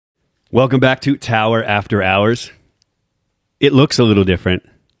Welcome back to Tower After Hours. It looks a little different.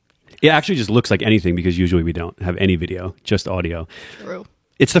 It actually just looks like anything because usually we don't have any video, just audio. True.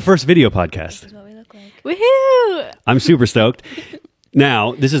 It's the first video podcast. This is what we look like. Woohoo! I'm super stoked.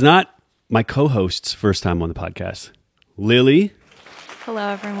 Now, this is not my co-host's first time on the podcast. Lily, Hello,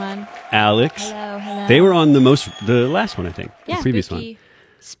 everyone. Alex, Hello. they were on the last one, I think. Yeah, the previous Spooky.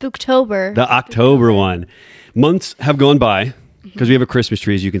 Spooktober. The October one. Months have gone by because we have a Christmas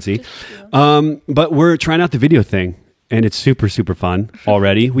tree, as you can see. But we're trying out the video thing, and it's super, super fun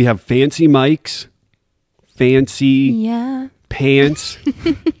already. We have fancy mics, fancy yeah. pants.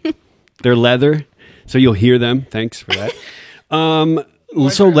 They're leather, so you'll hear them. Thanks for that.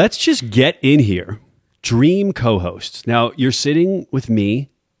 So let's just get in here. Dream co-hosts. Now, you're sitting with me,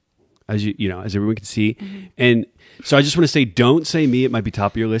 as as everyone can see. And so I just want to say, don't say me. It might be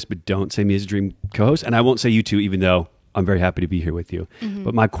top of your list, but don't say me as a dream co-host. And I won't say you two, even though I'm very happy to be here with you.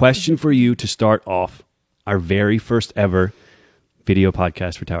 But my question for you to start off our very first ever video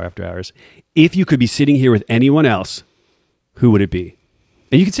podcast for Tower After Hours, if you could be sitting here with anyone else, who would it be?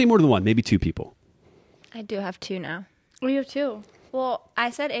 And you can say more than one, maybe two people. I do have two now. We have two. Well,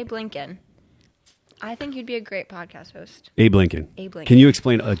 I said Abe Lincoln. I think you'd be a great podcast host. Abe Lincoln. Abe Lincoln. Can you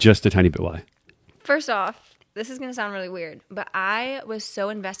explain just a tiny bit why? First off, this is going to sound really weird, but I was so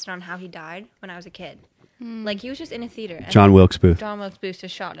invested on how he died when I was a kid. Like, he was just in a theater. And John Wilkes Booth. John Wilkes Booth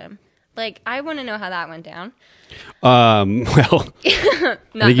just shot him. Like, I want to know how that went down. Well, Not I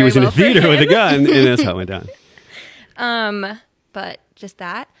think he was in a theater with a gun, and that's how it went down. But just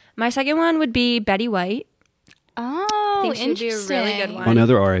that. My second one would be Betty White. Oh, I think she would be a really good one.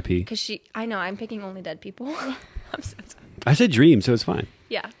 Another R.I.P. Because I know, I'm picking only dead people. I'm so sorry. I said dream, so it's fine.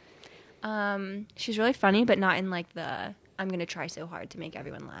 Yeah. She's really funny, but not in like the I'm going to try so hard to make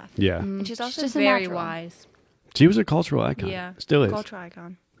everyone laugh. Yeah. And she's also just a very natural. wise. She was a cultural icon. Yeah. Still is. Cultural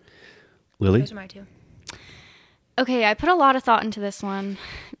icon. Lily? Those are my two. Okay, I put a lot of thought into this one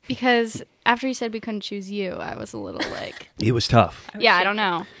because after you said we couldn't choose you, I was a little like, It was tough. yeah, I don't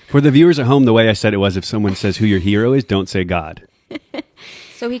know. For the viewers at home, the way I said it was, if someone says who your hero is, don't say God.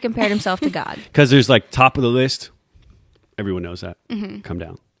 So he compared himself to God. Because there's like top of the list. Everyone knows that. Come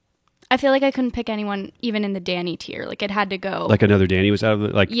down. I feel like I couldn't pick anyone even in the Danny tier. Like, it had to go. Like another Danny was out of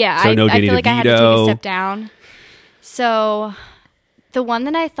it. Yeah, so no I Danny feel like I had to take a DeVito. step down. So the one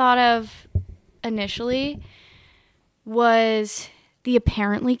that I thought of initially was the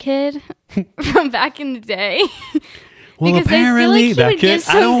Apparently kid from back in the day. Well, because I feel apparently, like he that would kid, give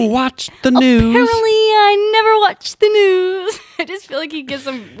I don't some- watch the news. Apparently, I never watched the news. I just feel like he gives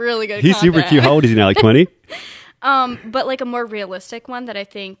some really good He's super content. cute. How old is he now? Like 20? But like a more realistic one that I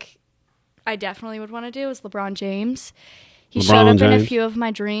think I definitely would want to do is LeBron James. He LeBron showed up in a James. few of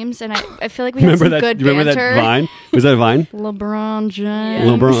my dreams, and I feel like we had Remember some that? good You remember banter. that Vine? Was that a Vine? LeBron James.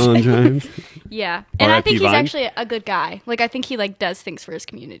 LeBron James. Yeah, and I R.I.P. think he's Vine. actually a good guy. Like, I think he like does things for his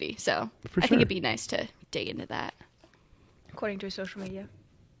community. So For I sure. think it'd be nice to dig into that. According to his social media.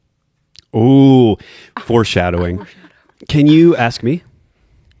 Ooh, foreshadowing. Can you ask me?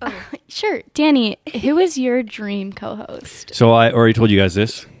 Sure, Danny. Who is your dream co-host? So I already told you guys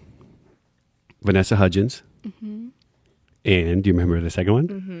this. Vanessa Hudgens. And do you remember the second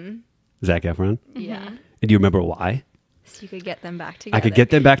one? Zac Efron. Yeah. And do you remember why? So you could get them back together. I could get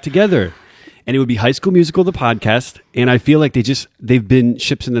them back together. And it would be High School Musical, the podcast. And I feel like they've been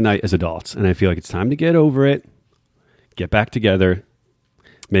ships in the night as adults. And I feel like it's time to get over it, get back together,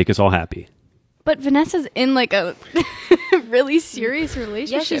 make us all happy. But Vanessa's in like a really serious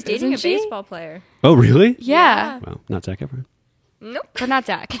relationship. Yeah, she's dating a isn't she? baseball player. Oh, really? Yeah, Well, not Zac Efron. Nope. but not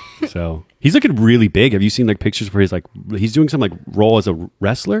Zach. So he's looking really big. Have you seen like pictures where he's doing some like role as a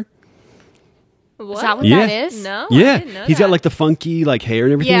wrestler? What? Is that what Yeah. that is? No. I Yeah. didn't know He's got that. like the funky like hair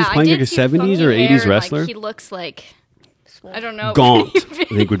and everything. Yeah, He's playing I like did a see the 70s funky or hair 80s and, wrestler. Like, he looks like I don't know. Gaunt, I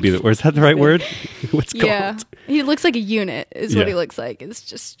think would be the. Or is that the right word? What's Yeah, gaunt? he looks like a unit. Is what Yeah. he looks like. It's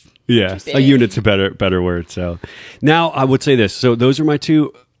just Yeah, Interesting. a unit's a better word. So now I would say this. So those are my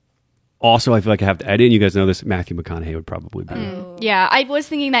two. Also, I feel like I have to add in. You guys know this. Matthew McConaughey would probably be. yeah. I was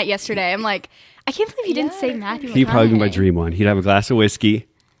thinking that yesterday. I'm like, I can't believe he didn't Yeah, say that's Matthew. He'd probably be my McConaughey. dream one. He'd have a glass of whiskey,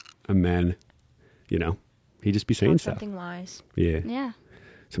 and then, he'd just be saying Want stuff. something wise. Yeah. Yeah.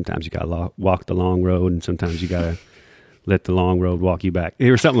 Sometimes you gotta walk the long road, and sometimes you gotta let the long road walk you back,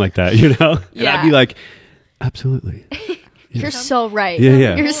 or something like that. And I'd Yeah. be like, absolutely. You're so right. Yeah,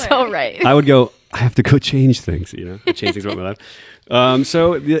 yeah. You're so right. I would go, I have to go change things, change things about my life.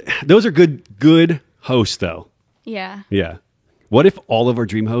 Those are good hosts, though. Yeah. Yeah. What if all of our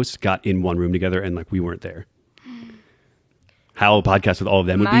dream hosts got in one room together and like we weren't there? how podcast with all of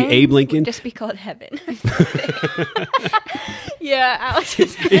them would Mine be Abe Lincoln. would just be called Heaven. Yeah, Alex.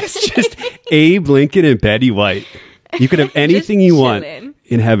 It's just Abe Lincoln and Betty White. You could have anything you want chilling.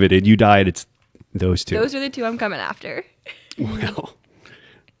 in heaven, and you died. It's those two. Those are the two I'm coming after. Well,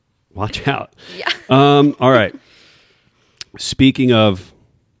 watch out. Yeah. All right. Speaking of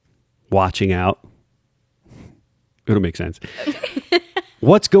watching out, it'll make sense.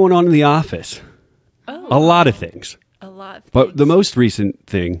 What's going on in the office? A lot of things. A lot. But the most recent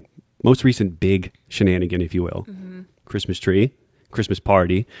big shenanigan, if you will, Mm-hmm. Christmas tree, Christmas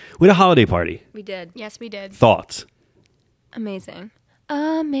party. We had a holiday party. We did. Yes, we did. Thoughts? Amazing.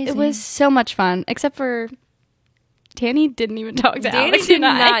 Amazing. It was so much fun, except for Danny didn't even talk to Danny Alex did and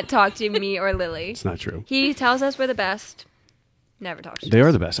I. not talk to me or Lily. It's not true. He tells us we're the best. Never talks to They us.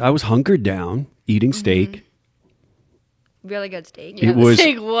 are the best. I was hunkered down, eating steak. Really good steak. It was The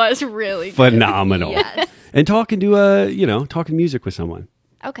steak was really good. phenomenal. Yes. And talking to talking music with someone.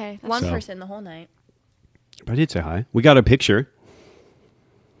 Okay, One So- person the whole night. But I did say hi. We got a picture.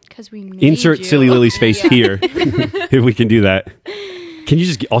 because we made Insert you. silly Lily's face Yeah. here, if we can do that. Can you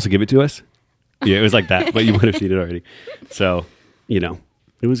just also give it to us? Yeah, it was like that, but you would have seen it already. So,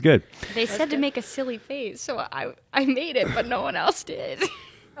 it was good. They said to make a silly face, so I made it, but no one else did.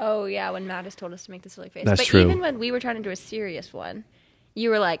 Oh yeah, when Mattis told us to make the silly face. That's but true. even when we were trying to do a serious one, you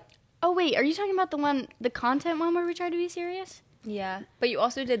were like, Oh wait, are you talking about the content one where we tried to be serious? yeah. But you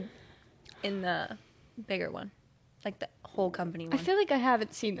also did in the bigger one, like the whole company one. I feel like I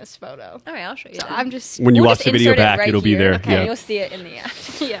haven't seen this photo. All right, I'll show you. So then. I'm just When you We'll watch just the video insert it back, right it'll be here. there. Okay, Yeah. you'll see it in the end.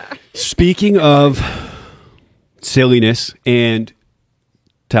 yeah. Speaking of silliness and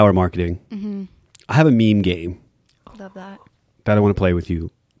tower marketing, I have a meme game Love that. that I want to play with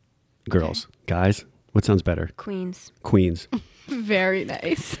you, girls, guys. What sounds better? Queens. Queens. Very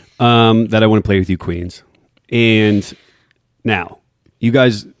nice. That I want to play with you, queens. And now, you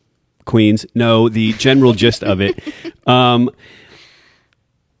guys, queens, know the general gist of it.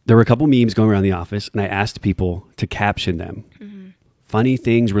 There were a couple memes going around the office, and I asked people to caption them. Funny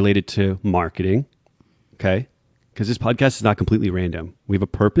things related to marketing, okay? Because this podcast is not completely random. We have a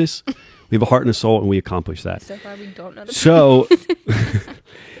purpose, we have a heart and a soul, and we accomplish that. So far, we don't know the. So,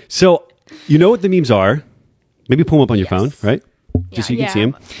 so you know what the memes are. Maybe pull them up on your phone, Yes. right? Just so you can Yeah. see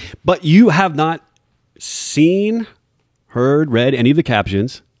them. But you have not seen, heard, read any of the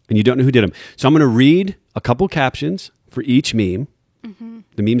captions, and you don't know who did them. So I'm going to read a couple captions for each meme.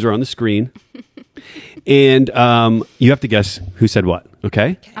 The memes are on the screen. And you have to guess who said what,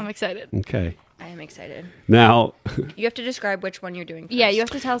 okay? I'm excited. Okay. I am excited. Now, You have to describe which one you're doing. First. Yeah, you have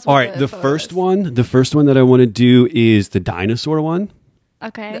to tell us. all What right, the photo first is. one that I want to do is the dinosaur one.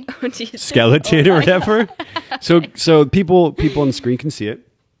 Okay. Oh, Jesus. Skeleton or whatever. So people on the screen can see it.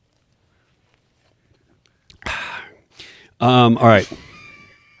 All right.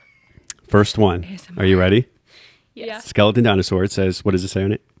 First one. Are you ready? Yes. Skeleton dinosaur. It says, what does it say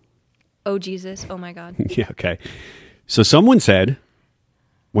on it? Oh Jesus. Oh my God. Yeah, okay. So someone said,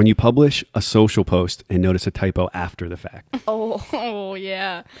 when you publish a social post and notice a typo after the fact. Oh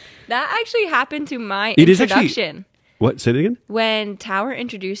yeah. That actually happened to my It is actually- introduction. What? Say it again? When Tower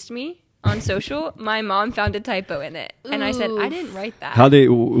introduced me on social, my mom found a typo in it, and I said I didn't write that.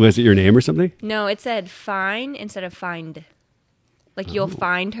 Was it your name or something? No, it said fine instead of find. Like you'll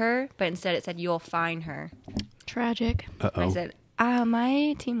find her, but instead it said you'll find her. Tragic. I Uh-oh. said,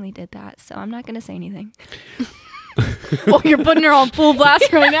 my team lead did that, so I'm not going to say anything. Oh, you're putting her on full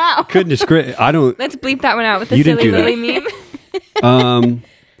blast right now. Goodness, I don't. Let's bleep that one out with the You didn't silly do that. Lily meme.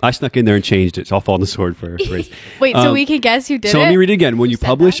 I snuck in there and changed it, so I'll fall on the sword for race. Wait, so we can guess who did So it? let me read it again. When you said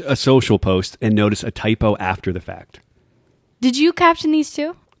publish that? a social post and notice a typo after the fact. Did you caption these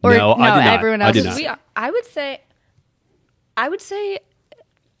two? No, I did not. Everyone I else. did is- not. I would say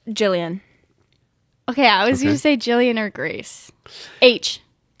Jillian. Okay, I was Okay. going to say Jillian or Grace. H.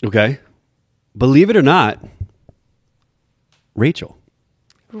 Okay. Believe it or not, Rachel.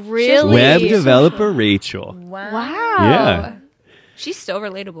 Really? Web developer Rachel. Wow. Yeah. She's so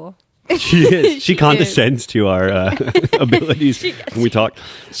relatable. She is. She She condescends to our abilities when we talk.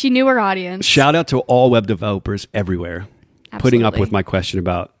 She knew her audience. Shout out to all web developers everywhere putting up Absolutely. with my question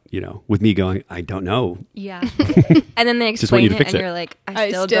about, with me going, I don't know. Yeah. And then they Just want explain you to it, fix and it. you're like, I I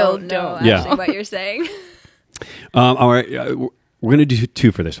still still don't know don't. Yeah. actually what you're saying. All right. We're going to do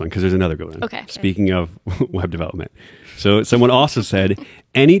two for this one because there's another good one. Okay. Speaking of web development. So someone also said,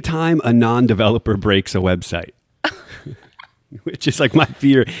 anytime a non-developer breaks a website, which is like my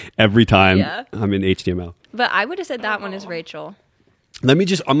fear every time Yeah. I'm in HTML. But I would have said that one is Rachel. Let me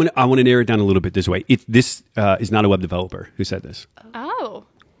just, I want to narrow it down a little bit this way. This is not a web developer who said this. Oh.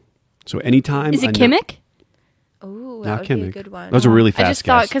 So anytime. Is it Kimmich? Oh, No, that I would can't be a make- good one. That was a really fast I just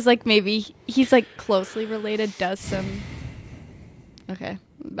thought guess. because like maybe he's like closely related, does some. Okay,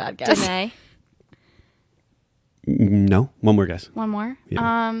 bad guess. Danae. No, one more guess. One more.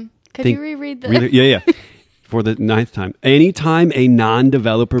 Yeah. Could Think- you reread the? Yeah. For the 9th time. Anytime a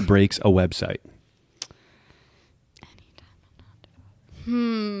non-developer breaks a website.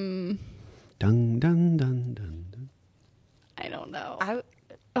 Dun, dun, dun, dun, dun. I don't know. I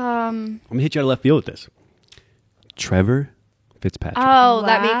I'm going to hit you out of left field with this. Trevor Fitzpatrick. Oh,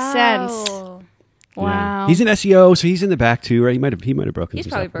 that makes sense. Wow. Yeah. Wow. He's in SEO, so he's in the back too, right? He might have broken He's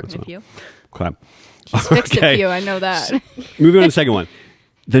some probably stuff broken a once in few. while. Okay. He's fixed Okay. a few. I know that. Moving on to the second one.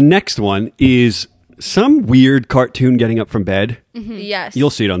 The next one is some weird cartoon getting up from bed. Yes. You'll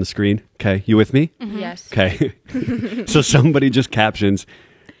see it on the screen. Okay. You with me? Yes. Okay. So somebody just captions,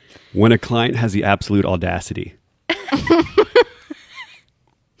 when a client has the absolute audacity.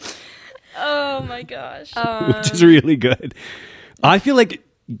 Oh my gosh. Which is really good. I feel like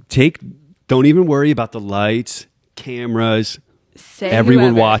don't even worry about the lights, cameras, Say everyone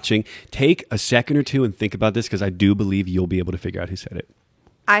whoever. watching. Take a second or two and think about this because I do believe you'll be able to figure out who said it.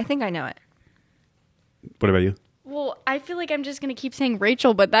 I think I know it. What about you? Well, I feel like I'm just gonna keep saying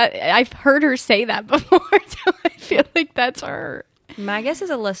Rachel, but that I've heard her say that before, so I feel like that's her. My guess is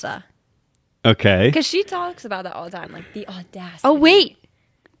Alyssa. Okay. Because she talks about that all the time. Like the audacity. Oh wait,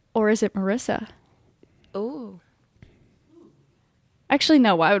 or is it Marissa? Oh. Actually,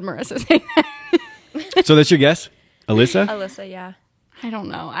 no. Why would Marissa say that? So that's your guess? Alyssa? Alyssa, yeah. I don't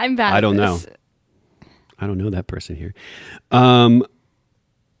know. I'm bad. I at don't know. this. I don't know that person here.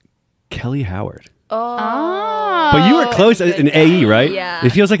 Kelly Howard. Oh. But you were close good in guess. AE, right? Yeah.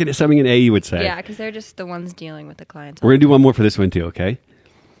 It feels like it's something an AE would say. Yeah, because they're just the ones dealing with the clients. We're going to do one more for this one too, okay?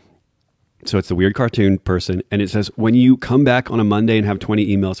 So it's the weird cartoon person, and it says, when you come back on a Monday and have 20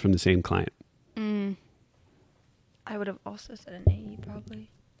 emails from the same client. I would have also said an AE probably.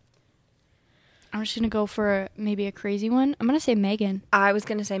 I'm just gonna go for maybe a crazy one. I'm gonna say Megan. I was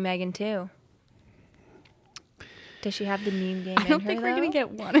going to say Megan too. Does she have the meme game I don't in think her, we're gonna though?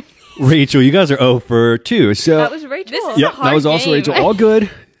 get one. Rachel, you guys are 0 for 2. So That was Rachel. This is yep, a that was hard also game. Rachel. All good.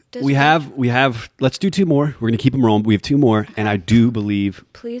 Does we have let's do 2 more. We're going to keep them rolling. We have 2 more, and I do believe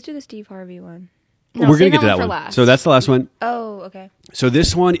Please do the Steve Harvey one. No, we're going save to get to that for one. last. So that's the last one. Oh, okay. So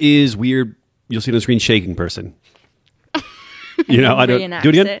this one is weird. You'll see it on the screen, shaking person. You know, I don't Reenacts do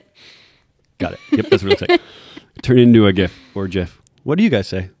it again. it. Got it. Yep, that's what it'll say. Turn it into a GIF or GIF. What do you guys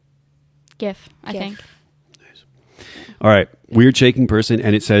say? GIF. I GIF. think. All right, weird shaking person,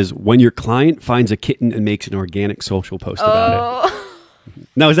 and it says when your client finds a kitten and makes an organic social post about it. Oh.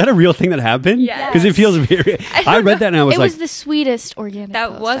 Now, is that a real thing that happened? Yes. Because it feels very. I read that and I was It like, was the sweetest organic. That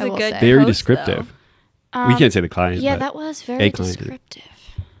post, was I a will good say. very post, descriptive. though. We can't say the client. Yeah, but that was very a client did it. descriptive.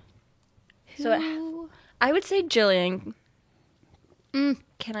 So Who- I would say Jillian.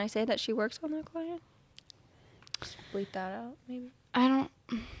 Can I say that she works on that client? Just bleep that out, maybe. I don't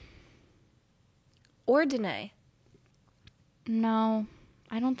Or Danae. know.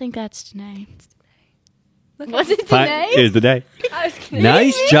 I don't think that's Danae. Look Was at it Fi- Danae? is the day. I was gonna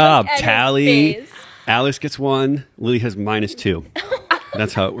Nice job, Look at his Tally. face. Alice gets 1. Lily has -2.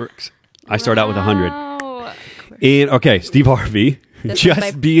 That's how it works. I start out with 100. Wow. And okay, Steve Harvey, This is my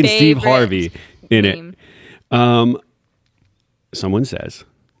just being Steve favorite Harvey in meme. it. Someone says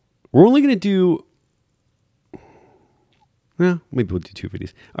we're only going to do. Well, maybe we'll do 2 for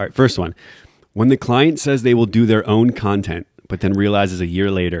these. All right, first one. When the client says they will do their own content, but then realizes a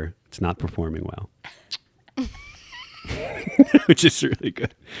year later it's not performing well. Which is really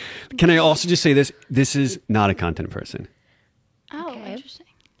good. Can I also just say this? This is not a content person. Oh, Okay. interesting.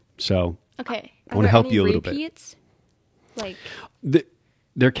 So Okay. I want to Are there help any you a little bit. repeats? Like,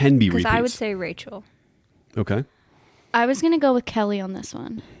 There can be because repeats. I would say Rachel. Okay. I was gonna go with Kelly on this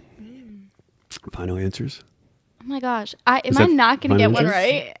one. Final answers. Oh my gosh. Am Is I that not gonna get final one answer?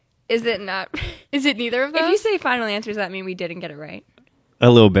 right? Is it not? Is it neither of those? If you say final answers, that mean we didn't get it right. A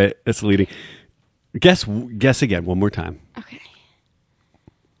little bit. That's leading. Guess again one more time. Okay.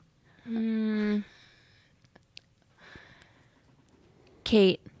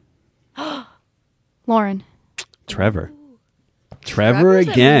 Kate. Lauren. Trevor. Trevor Trevor's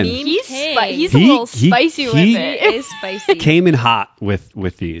a again. meme He's king. he's a little spicy with He it. is spicy. Came in hot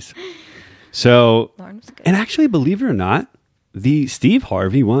with these. So, Lauren was good. and actually, believe it or not, the Steve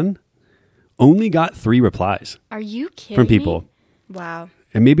Harvey one only got 3 replies Are you kidding from me? people, Wow.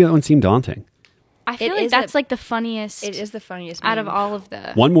 and maybe that one seemed daunting. I feel It like is that's a- like the funniest It is the funniest out of meme. all of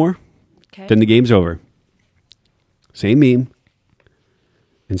the. One more, Okay. then the game's over. Same meme,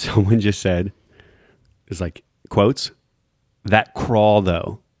 and someone just said, "It's like quotes that crawl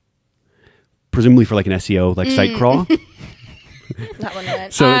though." presumably for like an SEO, like site crawl. That one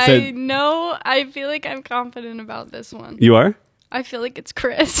went. So it I said, know. I feel like I'm confident about this one. you are? I feel like it's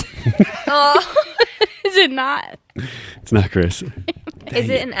Chris. Oh. Is it not? It's not Chris. Is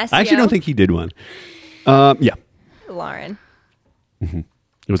it an SEO? I actually don't think he did one. Yeah, Lauren. it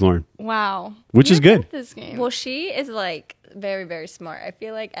was Lauren, Wow. which is You're good. at this game. Well, she is like very, very smart. I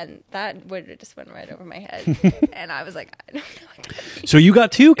feel like, and that would have just went right over my head. And I was like, I don't know. So you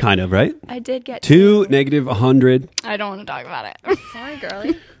got 2 kind of, right? I did get 2, negative 100. I don't want to talk about it. Sorry,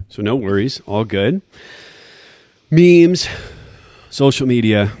 girly. So no worries. All good. Memes, social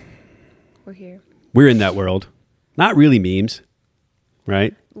media. We're here. We're in that world. Not really memes,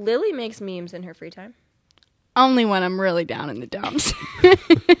 right? Lily makes memes in her free time. Only when I'm really down in the dumps.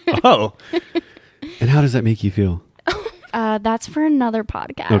 Oh. And how does that make you feel? That's for another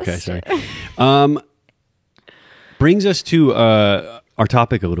podcast. Okay, sorry. Brings us to our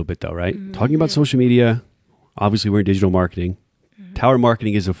topic a little bit, though, right? Mm-hmm. Talking about social media. Obviously, we're in digital marketing. Tower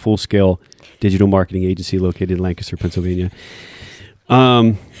Marketing is a full-scale digital marketing agency located in Lancaster, Pennsylvania.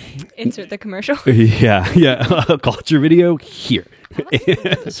 Insert the commercial. Yeah. Culture video here. And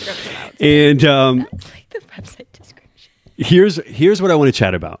It's like the website description. here's what I want to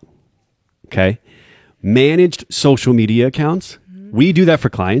chat about. Okay. Managed social media accounts. We do that for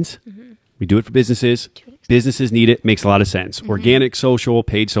clients. We do it for businesses. Businesses need it. Makes a lot of sense. Organic social,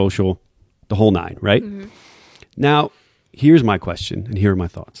 paid social, the whole 9, right? Now, here's my question, and here are my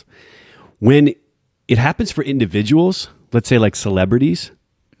thoughts. When it happens for individuals, let's say like celebrities,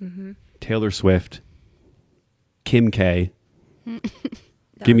 Taylor Swift, Kim K.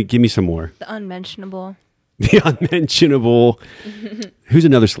 Give me some more. The unmentionable. The unmentionable. Who's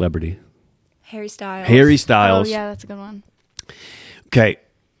another celebrity? Harry Styles. Harry Oh, Styles. yeah, that's a good one. Okay.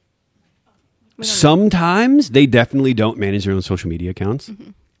 Sometimes they definitely don't manage their own social media accounts.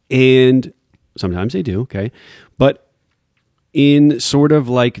 And sometimes they do, okay? But in sort of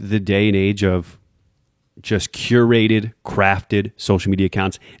like the day and age of just curated, crafted social media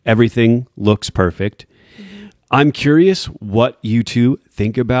accounts, everything looks perfect. I'm curious what you two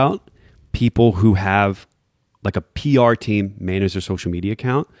think about people who have like a PR team manage their social media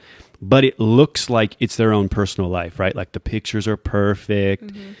account, but it looks like it's their own personal life, right? Like the pictures are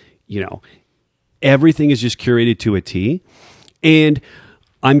perfect, you know, everything is just curated to a T. And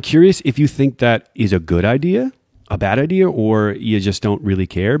I'm curious if you think that is a good idea, a bad idea, or you just don't really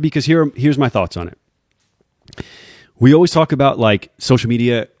care. Because here's my thoughts on it. We always talk about like social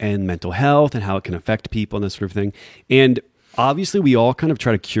media and mental health and how it can affect people and that sort of thing. And obviously we all kind of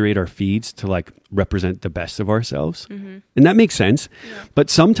try to curate our feeds to like represent the best of ourselves. And that makes sense. Yeah. But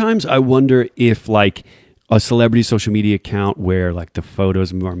sometimes I wonder if like a celebrity social media account where like the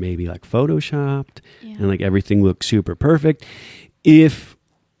photos are maybe like photoshopped and like everything looks super perfect, if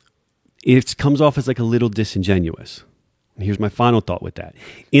it comes off as like a little disingenuous. And here's my final thought with that.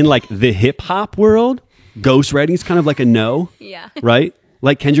 In like the hip hop world, ghostwriting is kind of like a no. Yeah. Right?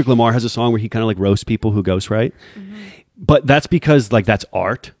 Like Kendrick Lamar has a song where he kind of like roasts people who ghostwrite. But that's because like that's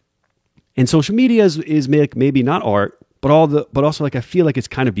art. And social media is maybe not art, but also like I feel like it's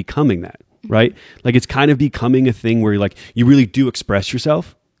kind of becoming that, right? Like it's kind of becoming a thing where like you really do express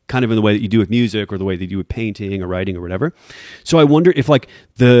yourself kind of in the way that you do with music or the way that you do with painting or writing or whatever. So I wonder if like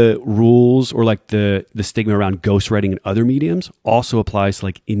the rules or like the stigma around ghostwriting in other mediums also applies to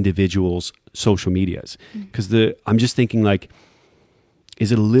like individuals' social medias. Because I'm just thinking like,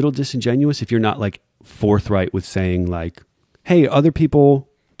 is it a little disingenuous if you're not like forthright with saying like, hey, other people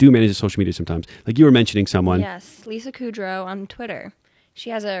do manage social media sometimes. Like you were mentioning someone. Yes, Lisa Kudrow on Twitter.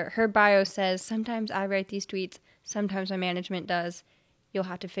 She has her bio says, sometimes I write these tweets, sometimes my management does. You'll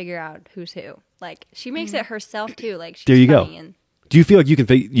have to figure out who's who. Like she makes it herself too. Like she's there you go. And do you feel like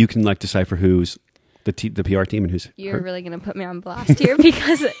you can like decipher who's the PR team and who's you're her? really gonna put me on blast here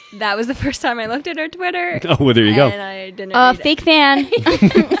because that was the first time I looked at her Twitter. Oh, well, there you go. And I didn't read Fake fan.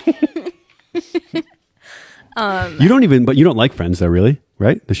 You don't like Friends though, really,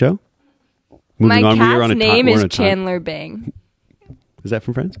 right? The show. My we were cat's on name we're on is a time. Chandler Bing. Is that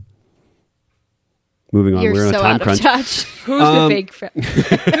from Friends? Moving on, You're we're on a so time out crunch. of touch. Who's the fake fan?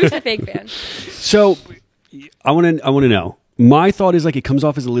 Who's the fake fan? So I want to know. My thought is like it comes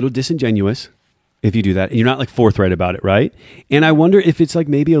off as a little disingenuous if you do that and you're not like forthright about it, right? And I wonder if it's like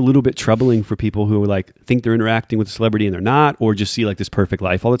maybe a little bit troubling for people who are like think they're interacting with a celebrity and they're not, or just see like this perfect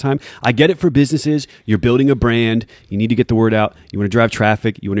life all the time. I get it for businesses. You're building a brand. You need to get the word out. You want to drive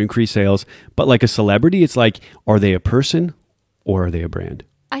traffic. You want to increase sales. But like a celebrity, it's like, are they a person or are they a brand?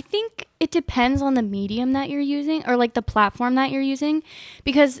 I think it depends on the medium that you're using or like the platform that you're using,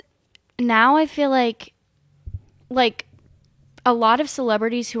 because now I feel like a lot of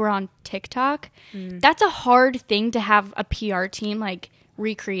celebrities who are on TikTok, that's a hard thing to have a PR team like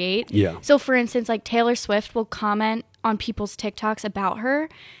recreate. Yeah. So for instance, like Taylor Swift will comment on people's TikToks about her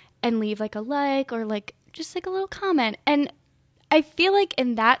and leave like a like or like just like a little comment. And I feel like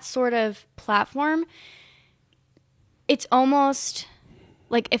in that sort of platform, it's almost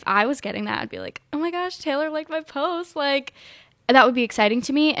like if I was getting that, I'd be like, oh my gosh, Taylor liked my post. Like that would be exciting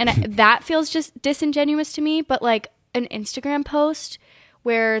to me. And that feels just disingenuous to me. But like an Instagram post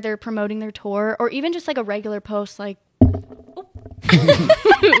where they're promoting their tour or even just like a regular post, like,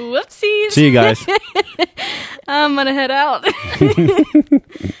 whoopsies. See you guys. I'm gonna head out.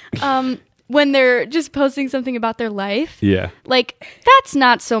 When they're just posting something about their life. Yeah. Like, that's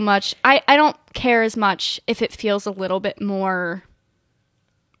not so much. I don't care as much if it feels a little bit more,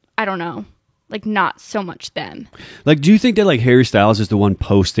 I don't know, like not so much them. Like, do you think that like Harry Styles is the one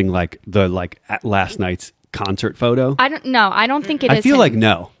posting like the like at last night's concert photo? I don't know. I don't think it is. I feel him. like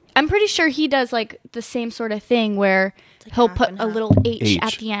no. I'm pretty sure he does like the same sort of thing where like he'll half put and a half. little H H.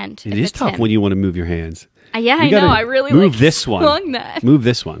 at the end. It if is it's tough him. when you want to move your hands. Yeah, You I know. gotta I really move like this one. slung that. Move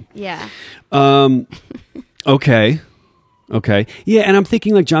this one. Yeah. Okay. Okay. Yeah, and I'm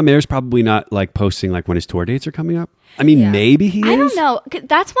thinking like John Mayer's probably not like posting like when his tour dates are coming up. I mean, Yeah. maybe he is. I don't know.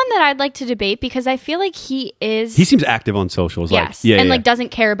 That's one that I'd like to debate because I feel like he is. He seems active on socials. yes. Like, yeah, and yeah. like doesn't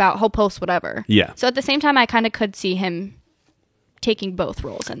care about, he'll post whatever. Yeah. So at the same time, I kind of could see him taking both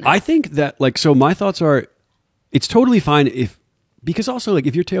roles in that. I think that like, so my thoughts are, it's totally fine if, because also like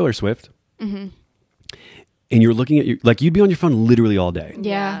if you're Taylor Swift and you're looking at your, like you'd be on your phone literally all day.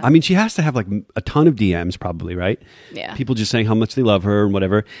 Yeah. I mean, she has to have like a ton of DMs probably, right? Yeah. People just saying how much they love her and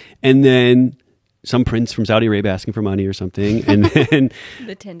whatever. And then some prince from Saudi Arabia asking for money or something. And then,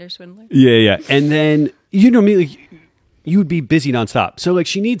 The Tinder swindler. yeah. And then, you know what I mean? Like, you would be busy nonstop. So like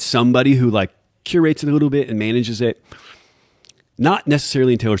she needs somebody who like curates it a little bit and manages it. Not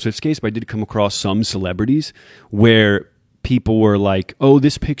necessarily in Taylor Swift's case, but I did come across some celebrities where people were like, oh,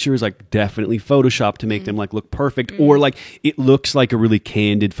 this picture is like definitely photoshopped to make them like look perfect. Or like it looks like a really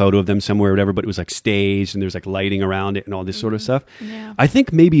candid photo of them somewhere or whatever, but it was like staged and there's like lighting around it and all this sort of stuff. Yeah. I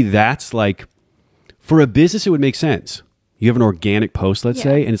think maybe that's like, for a business, it would make sense. You have an organic post, let's Yeah.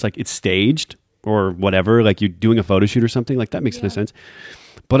 say, and it's like it's staged or whatever, like you're doing a photo shoot or something, like that makes no sense.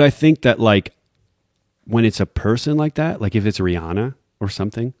 But I think that like when it's a person like that, like if it's Rihanna or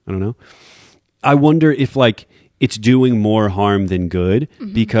something, I don't know. I wonder if like it's doing more harm than good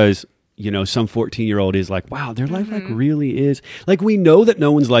because, you know, some 14-year-old is like, wow, their life like really is. Like we know that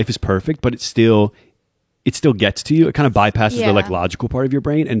no one's life is perfect, but it still gets to you. It kind of bypasses the like Yeah. logical part of your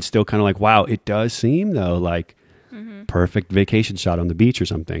brain and still kind of like, wow, it does seem though like perfect vacation shot on the beach or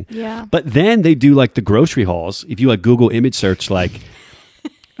something. Yeah. But then they do like the grocery hauls. If you like Google image search like,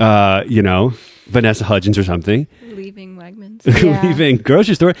 you know, Vanessa Hudgens or something, Leaving Wegmans. Yeah. leaving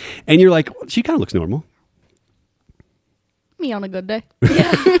grocery store, and you're like, well, she kind of looks normal. Me on a good day.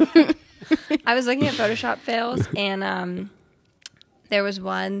 I was looking at Photoshop fails, and there was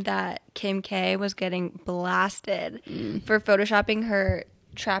one that Kim K was getting blasted for photoshopping her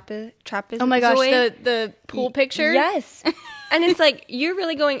trapezoid. Oh my gosh, the pool picture? Yes. And it's like, you're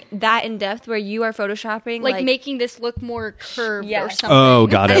really going that in depth where you are photoshopping. Like making this look more curved or Yes. something. Oh,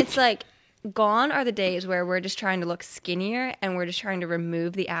 got And it. it's like, gone are the days where we're just trying to look skinnier and we're just trying to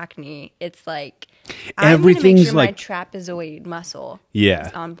remove the acne. It's like, Everything's I'm gonna make sure like- my trapezoid muscle Yeah.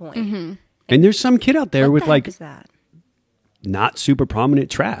 is on point. And there's some kid out there What with the like heck is that? not super prominent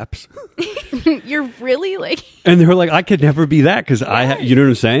traps, You're really like, and they're like, I could never be that because you know what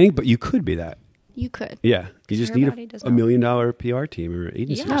I'm saying? But you could be that. you could. Yeah, you just Her need body does a not. $1 million PR team or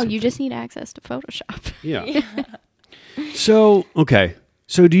agency. or No, something. you just need access to Photoshop. Yeah. So, okay.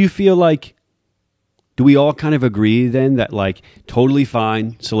 So do you feel like, do we all kind of agree then that like totally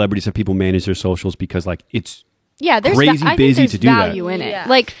fine celebrities have people manage their socials because like it's Yeah, there's Crazy I think busy there's to do that. value in it. Yeah.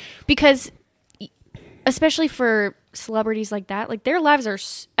 Like because especially for celebrities like that, like their lives are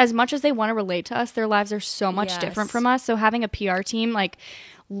as much as they want to relate to us, their lives are so much different Yes. from us. So having a PR team like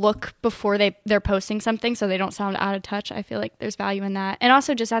look before they're posting something so they don't sound out of touch, I feel like there's value in that. And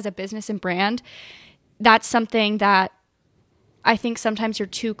also just as a business and brand, that's something that I think sometimes you're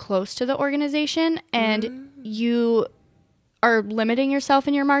too close to the organization and you are limiting yourself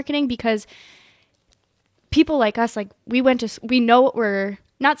in your marketing because people like us, like we know what we're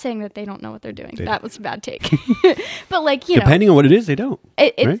not saying that they don't know what they're doing. That was a bad take. But like, you know, depending on what it is, they don't.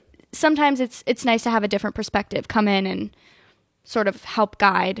 Right? Sometimes it's nice to have a different perspective come in and sort of help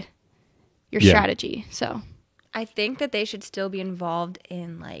guide your Yeah. strategy. So I think that they should still be involved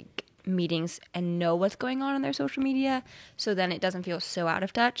in like meetings and know what's going on their social media so then it doesn't feel so out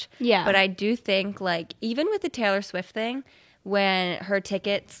of touch. Yeah. But I do think like even with the Taylor Swift thing, when her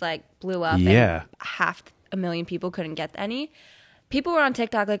tickets like blew up Yeah. and 500,000 people couldn't get any. People were on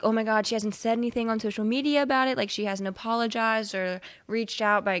TikTok like, oh my God, she hasn't said anything on social media about it. Like she hasn't apologized or reached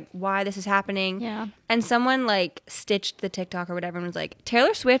out by why this is happening. Yeah. And someone like stitched the TikTok or whatever and was like,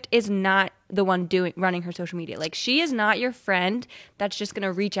 Taylor Swift is not the one running her social media. Like she is not your friend that's just going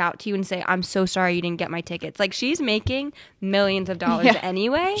to reach out to you and say, I'm so sorry you didn't get my tickets. Like she's making millions of dollars Yeah.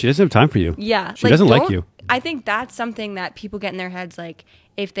 anyway. She doesn't have time for you. Yeah. She doesn't like don't- you. I think that's something that people get in their heads, like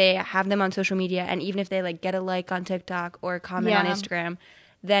if they have them on social media and even if they like get a like on TikTok or comment on Yeah. Instagram,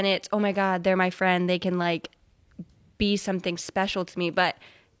 then it's, oh my God, they're my friend. They can like be something special to me. But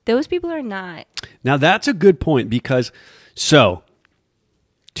those people are not. Now that's a good point because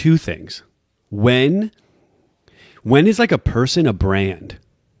two things. When is like a person a brand?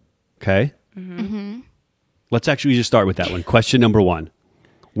 Okay. Mm-hmm. Let's actually just start with that one. Question number 1.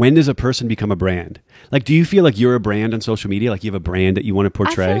 When does a person become a brand? Like, do you feel like you're a brand on social media? Like you have a brand that you want to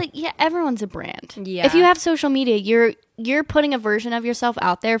portray? I feel like everyone's a brand. Yeah. If you have social media, you're putting a version of yourself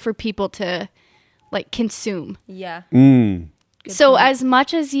out there for people to like consume. Yeah. Mm. So as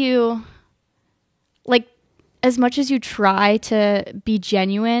much as you try to be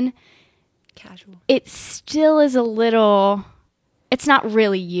genuine, Casual. it still is a little, it's not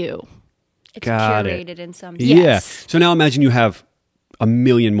really you. It's Got it. curated in some Yeah. Yes. So now imagine you have 1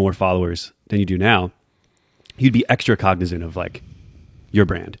 million more followers than you do now. You'd be extra cognizant of like your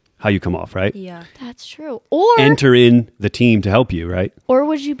brand, how you come off, right? Yeah. That's true. Or Enter in the team to help you, right? or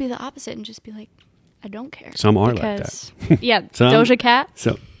would you be the opposite and just be like, I don't care. Some are like that. Because, yeah, Some- Doja Cat.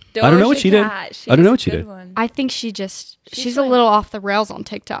 So I don't know what Doja she did. Cat, I don't know what she's she a did. good one. I think she's a like- little off the rails on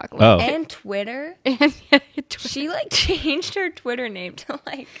TikTok. Like, Oh. And Twitter. and She like changed her Twitter name to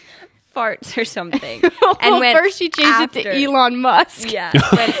like farts or something. well, went first she changed it after- to Elon Musk. Yeah.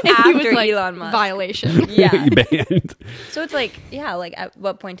 Went And he after was like, Elon Musk. violation. Yeah. You banned. So it's like, yeah, like at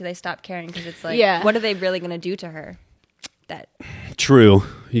what point do they stop caring? Because it's like, Yeah. what are they really going to do to her? That, True.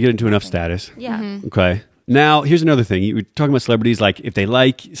 You get into enough status. yeah. Mm-hmm. Okay. Now, here's another thing. You were talking about celebrities, like if they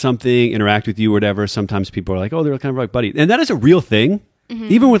like something, interact with you, or whatever, sometimes people are like, oh, they're kind of like buddy. And that is a real thing.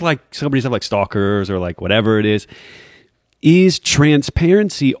 Even with like celebrities have like stalkers or like whatever it is. Is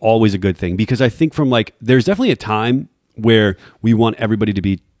transparency always a good thing? Because I think from like, there's definitely a time where we want everybody to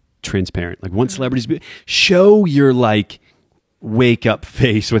be transparent. Like, want celebrities to show your like wake up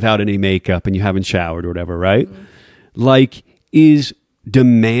face without any makeup and you haven't showered or whatever, right? Like, is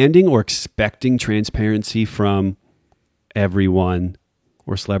demanding or expecting transparency from everyone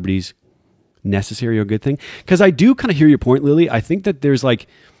or celebrities necessary or a good thing? Because I do kind of hear your point, Lily. I think that there's like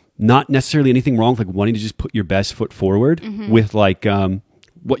not necessarily anything wrong with like wanting to just put your best foot forward with like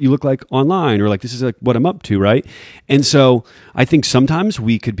what you look like online or like this is like what I'm up to, right? And so I think sometimes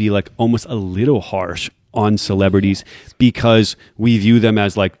we could be like almost a little harsh on celebrities because we view them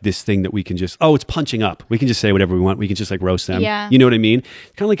as like this thing that we can just, oh, it's punching up. We can just say whatever we want. We can just like roast them. Yeah. You know what I mean?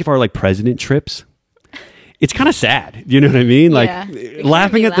 Kind of like if our like president trips, it's kind of sad. You know what I mean? Like Yeah.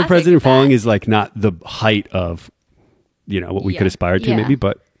 laughing be at the laughing president at that. falling is like not the height of, you know, what we could Yeah. aspire to Yeah. maybe,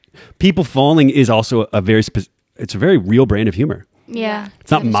 but people falling is also a very, it's a very real brand of humor. Yeah.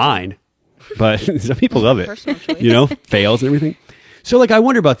 It's not mine, but some people love it. Personal choice. You know, fails and everything. So like, I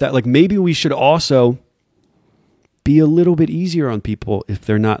wonder about that. Like maybe we should also be a little bit easier on people if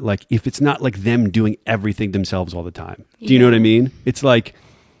they're not like, if it's not like them doing everything themselves all the time. Do you know what I mean? It's like,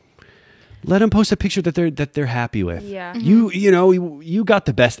 let them post a picture that they're happy with. Yeah. You know, you got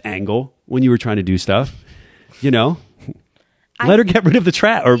the best angle when you were trying to do stuff, you know, let her get rid of the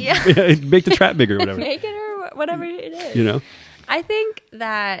trap or Yeah. make the trap bigger or whatever, Make it or whatever it is. you know? I think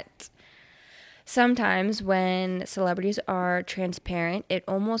that sometimes when celebrities are transparent, it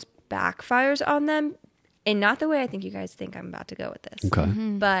almost backfires on them. And not the way I think you guys think I'm about to go with this. Okay.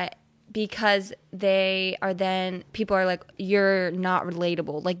 But because they are then, people are like, you're not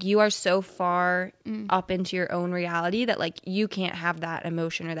relatable. Like, you are so far up into your own reality that, like, you can't have that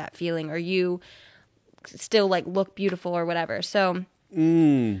emotion or that feeling, or you still, like, look beautiful or whatever. So, I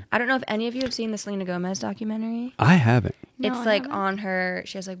don't know if any of you have seen the Selena Gomez documentary. I haven't. No, It's I like haven't. on her,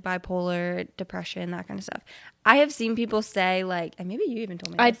 she has like bipolar, depression, that kind of stuff. I have seen people say like, and maybe you even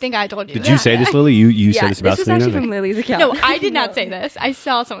told me I this. think I told you. Did that. you say this, Lily? You said this about this was Selena? actually from Lily's account. No, I did not say this. I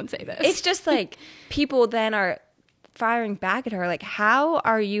saw someone say this. It's just like people then are firing back at her. Like, how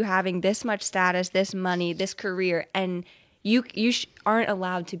are you having this much status, this money, this career, and you aren't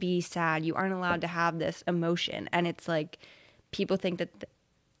allowed to be sad. You aren't allowed to have this emotion. And it's like people think that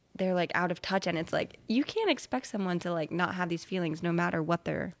they're like out of touch, and it's like you can't expect someone to like not have these feelings no matter what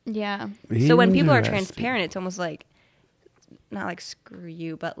they're. yeah. So when people are Interesting. transparent, it's almost like not like screw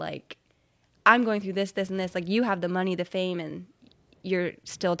you, but like I'm going through this, and this. Like, you have the money, the fame, and you're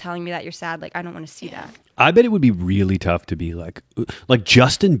still telling me that you're sad. Like, I don't want to see that. I bet it would be really tough to be like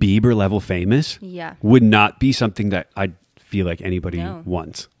Justin Bieber level famous. Yeah. Would not be something that I feel like anybody No.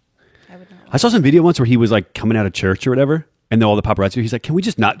 wants. I would not. I saw some video once where he was like coming out of church or whatever, and then all the paparazzi. He's like, "Can we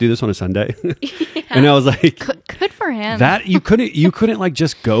just not do this on a Sunday?" And I was like, Good for him. "That you couldn't like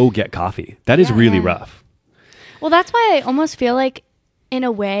just go get coffee. That is really rough." Well, that's why I almost feel like, in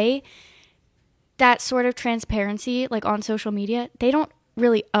a way, that sort of transparency, like on social media, they don't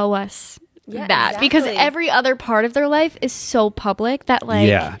really owe us that because exactly. every other part of their life is so public that, like,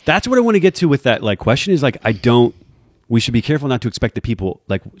 Yeah, that's what I want to get to with that like question is like we should be careful not to expect that people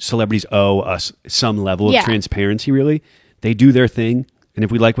like celebrities owe us some level of transparency. Really, they do their thing, and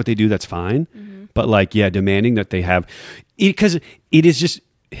if we like what they do, that's fine. But like, yeah, demanding that they have, because it is just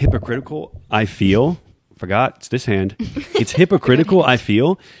hypocritical. I feel. Forgot it's this hand. It's hypocritical. I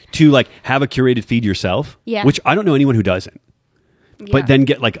feel to like have a curated feed yourself. Yeah. Which I don't know anyone who doesn't. Yeah. But then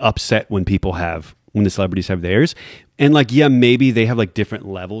get like upset when the celebrities have theirs. And like, yeah, maybe they have like different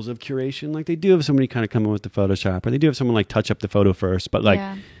levels of curation. Like they do have somebody kind of come in with the Photoshop, or they do have someone like touch up the photo first. But like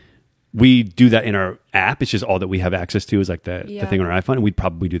we do that in our app. It's just all that we have access to is like the thing on our iPhone. And we'd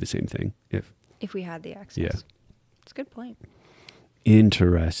probably do the same thing if we had the access. Yeah. It's a good point.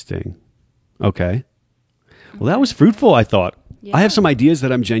 Interesting. Okay. Well, that was fruitful, I thought. Yeah. I have some ideas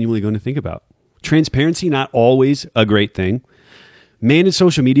that I'm genuinely going to think about. Transparency, not always a great thing. Managed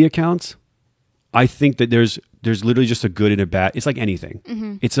social media accounts, I think that there's literally just a good and a bad. It's like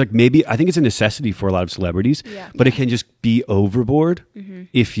anything. It's like I think it's a necessity for a lot of celebrities, but it can just be overboard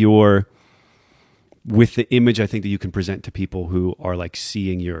if you're with the image I think that you can present to people who are like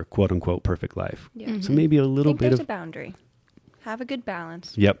seeing your quote unquote perfect life. Yeah. So maybe a little bit there's of a boundary. Have a good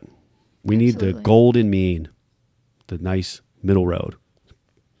balance. Yep. We need the Absolutely. golden mean, the nice middle road.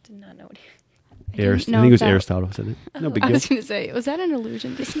 Did not know what I think it was Aristotle said it. No big I deal. was going to say, was that an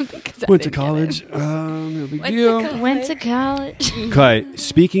allusion to something? 'Cause I Went to didn't get college. No big Went to deal. college. Went to college. Okay.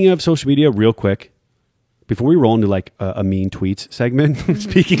 Speaking of social media, real quick, before we roll into like a mean tweets segment,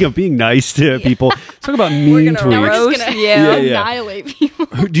 speaking of being nice to people, let's talk about mean gonna Now we're tweets. just going to Yeah, yeah. annihilate people.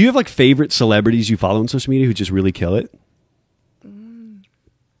 Do you have like favorite celebrities you follow on social media who just really kill it?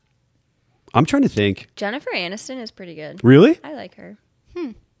 I'm trying to think. Jennifer Aniston is pretty good. Really? I like her.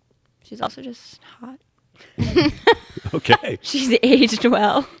 She's also just hot. Okay. She's aged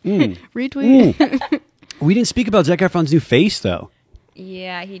well. Retweet. We didn't speak about Zac Efron's new face though.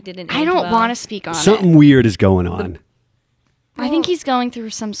 Yeah, he didn't. I age don't well. want to speak on Something it. weird is going on. I think he's going through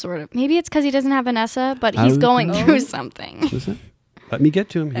some sort of, maybe it's because he doesn't have Vanessa, but I he's would- going through something. Listen, let me get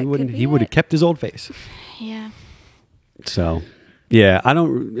to him. He That wouldn't. could He be would have it. kept his old face. Yeah. So, yeah, I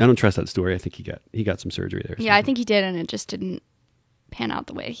don't trust that story. I think he got some surgery there. or Yeah, I something. think he did, and it just didn't pan out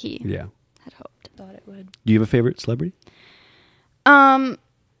the way he Yeah. had hoped. Thought it would. Do you have a favorite celebrity?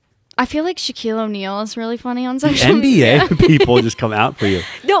 I feel like Shaquille O'Neal is really funny on social NBA media. people just come out for you.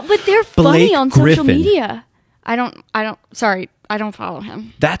 No, but they're Blake funny on social Griffin. media. I don't follow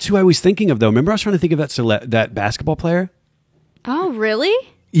him. That's who I was thinking of, though. Remember, I was trying to think of that basketball player. Oh, really?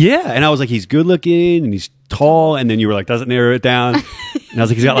 Yeah, and I was like, he's good looking and he's tall, and then you were like, doesn't narrow it down. And I was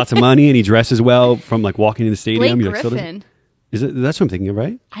like, he's got lots of money and he dresses well from like walking in the stadium. Blake You're like, still Griffin. that's what I'm thinking of,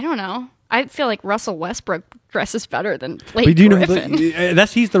 right? I don't know. I feel like Russell Westbrook dresses better than Blake But do you know Griffin.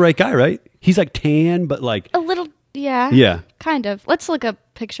 he's the right guy, right? He's like tan, but like A little, yeah. yeah. Kind of. Let's look up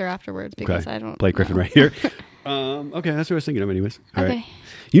a picture afterwards because I don't Blake Griffin know. right here. Okay, that's what I was thinking of, anyways. All right. Okay.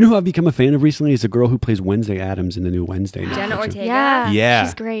 You know who I've become a fan of recently is the girl who plays Wednesday Addams in the new Wednesday. Jenna Netflix show. Ortega. Yeah. Yeah.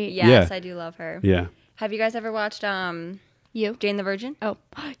 She's great. Yes, Yeah. I do love her. Yeah. Have you guys ever watched You? Jane the Virgin? Oh,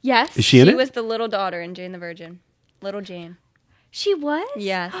 yes. Is she in She it? was the little daughter in Jane the Virgin. Little Jane. She was?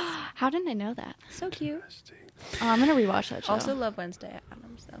 Yes. How didn't I know that? So cute. Oh, I'm going to rewatch that show. Also love Wednesday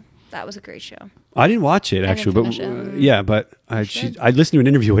Addams, though. That was a great show. I didn't watch it I actually, didn't but finish it. yeah, but I listened to an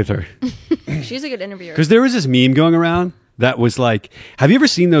interview with her She's a good interviewer. because there was this meme going around that was like, have you ever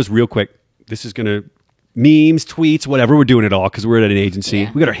seen those real quick? This is gonna memes, tweets, whatever. We're doing it all because we're at an agency.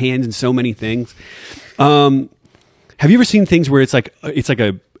 Yeah. We got our hands in so many things. Have you ever seen things where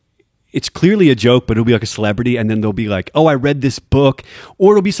it's clearly a joke, but it'll be like a celebrity, and then they'll be like, "Oh, I read this book,"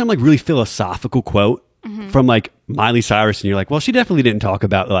 or it'll be some like really philosophical quote from like Miley Cyrus, and you're like, "Well, she definitely didn't talk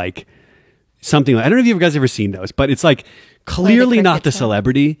about like something." I don't know if you guys ever seen those, but it's like clearly not the cricket sound.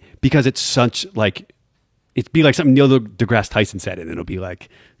 celebrity because it's such like it'd be like something Neil deGrasse Tyson said it, and it'll be like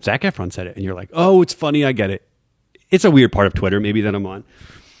Zac Efron said it, and you're like, "Oh, it's funny, I get it." It's a weird part of Twitter, maybe that I'm on.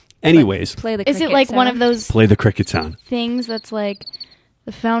 Anyways, Play the Is it cricket like one sound. of those play the cricket sound. things that's like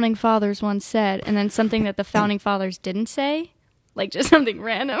the founding fathers once said, and then something that the founding fathers didn't say? Like just something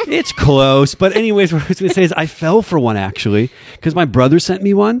random. It's close. But anyways, what I was going to say is I fell for one actually because my brother sent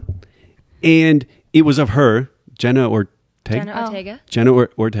me one and it was of her, Jenna Ortega. Jenna Ortega. Jenna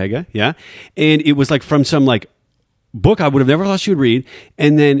Ortega, yeah. And it was like from some like book I would have never thought she would read.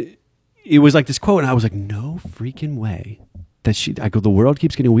 And then it was like this quote and I was like, no freaking way. I go, the world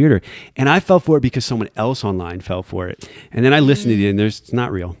keeps getting weirder. And I fell for it because someone else online fell for it. And then I listened to it and it's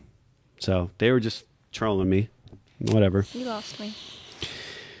not real. So they were just trolling me. Whatever. You lost me.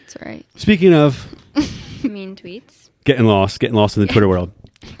 It's all right. Speaking of Mean tweets. getting lost in the Twitter world.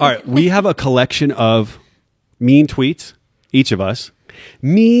 All right. We have a collection of mean tweets, each of us.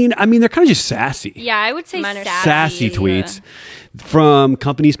 Mean, I mean, they're kind of just sassy. Yeah, I would say Mine are Sassy tweets from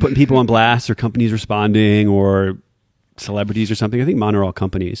companies putting people on blast or companies responding or celebrities or something. I think mine are all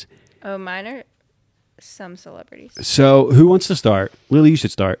companies. Oh, mine are some celebrities. So who wants to start? Lily, you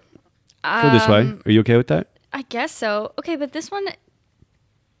should start. Go this way. Are you okay with that? I guess so. Okay, but this one,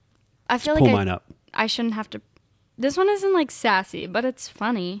 I feel Pull like mine up. I shouldn't have to. This one isn't like sassy, but it's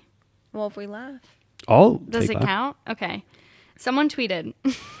funny. Well, if we laugh. Does it count? Okay. Someone tweeted,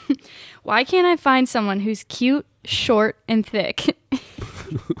 "Why can't I find someone who's cute, short, and thick?"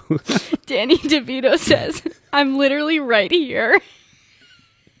 Danny DeVito says, "I'm literally right here."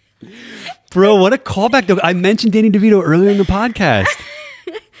 Bro, what a callback. Though. I mentioned Danny DeVito earlier in the podcast.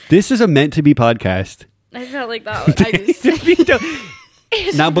 This is a meant to be podcast. I felt like that. I just, DeVito.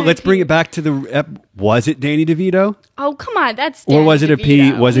 Now, but let's bring it back to the. Was it Danny DeVito, oh come on, that's or Danny was it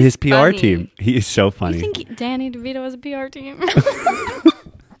DeVito. Was it his PR funny. team? He is so funny. You think Danny DeVito has a PR team?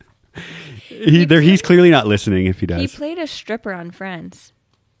 He's clearly not listening. If he does, He played a stripper on Friends.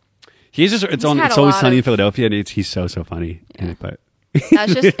 he's just. It's had a always lot sunny in of- Philadelphia, and he's so funny in it. But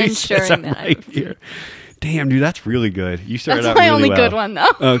That's just he says, ensuring "I'm that right here." Damn, dude, that's really good. You started That's out my really only well. good one, though.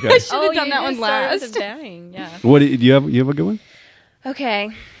 Okay. I should have done you that one just started last. with a bang. Yeah. What do you have? You have a good one? Okay.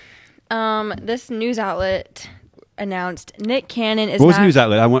 This news outlet announced Nick Cannon is What was the not news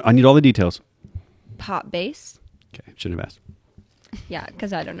outlet? I need all the details. Pop Base. Okay, shouldn't have asked. Yeah,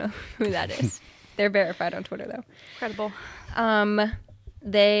 because I don't know who that is. They're verified on Twitter though. Incredible.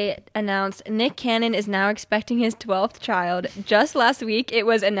 They announced Nick Cannon is now expecting his 12th child. Just last week, it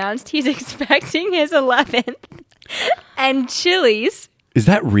was announced he's expecting his 11th. And Chili's. Is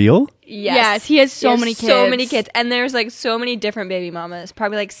that real? Yes, he has so many So kids. many kids. And there's like so many different baby mamas.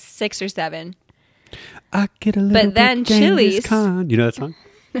 Probably like 6 or 7. I get a little But then bit Genghis Chili's- Khan. You know that song?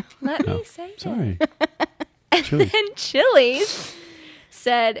 Let Oh, me say it. Sorry. And Chili's. then Chili's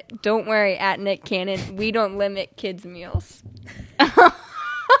said, "Don't worry, at Nick Cannon, we don't limit kids' meals."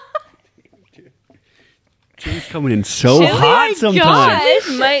 Chili's coming in so Chili? hot Oh sometimes.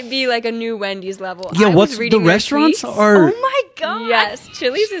 This might be like a new Wendy's level. Yeah, I was what's the reading their restaurants tweets. are? Oh my god. Yes,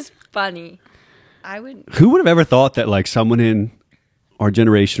 Chili's is funny. I would. Who would have ever thought that like someone in our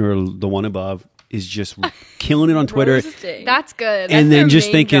generation or the one above is just killing it on Twitter, Roasting. That's good. and their then just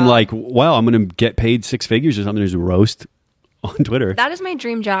main thinking job. like, "Wow, I'm going to get paid 6 figures or something." There's a roast on Twitter. That is my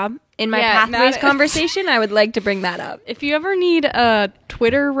dream job. In my Yeah, pathways that- conversation, I would like to bring that up. If you ever need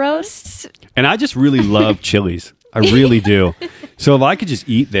Twitter roasts, And I just really love Chili's. I really do. So if I could just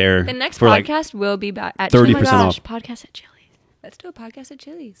eat there The next for like, podcast will be back at 30% oh my Chili's. gosh, off. podcast at Chili's. Let's do a podcast at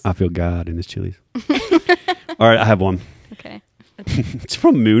Chili's. I feel God in this Chili's. All right, I have one. Okay. It's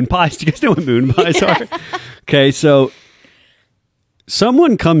from Moon Pies. Do you guys know what Moon Pies are? Okay, so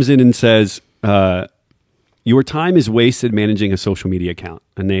someone comes in and says, your time is wasted managing a social media account,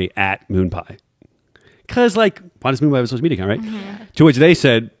 and they at Moon Pie. Because, like, why does Moon Pie have a social media account, right? Mm-hmm. To which they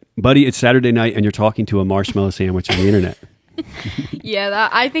said, buddy, it's Saturday night, and you're talking to a marshmallow sandwich on the internet. Yeah,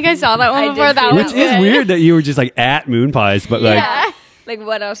 I think I saw that one I before. did That see was Which that is one. weird that you were just, like, at Moon Pies, but, like, Yeah. Like,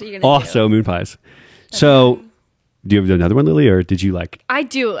 what else are you gonna do? also Moon Pies. So, do you have another one, Lily, or did you, like, I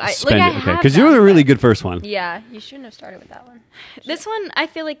do. spend I it? Okay, have because you that, were a really but good first one. Yeah, you shouldn't have started with that one. This one, I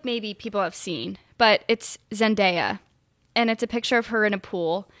feel like maybe people have seen, but it's Zendaya, and it's a picture of her in a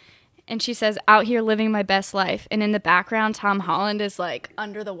pool, and she says, "Out here living my best life," and in the background, Tom Holland is like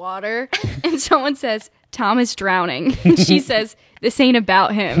under the water, and someone says, "Tom is drowning," and she says, "This ain't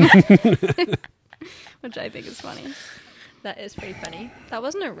about him," which I think is funny. That is pretty funny. That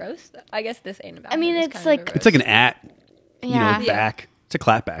wasn't a roast. I guess this ain't about. I mean, it. it's kind of like- a roast. It's like an at, Yeah, back. It's a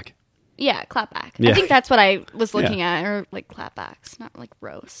clap back. yeah, clapback. Yeah. I think that's what I was looking Yeah. at, or like clapbacks, not like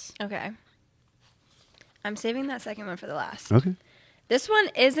roasts. Okay. I'm saving that second one for the last. Okay. This one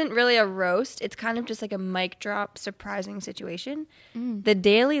isn't really a roast. It's kind of just like a mic drop, surprising situation. The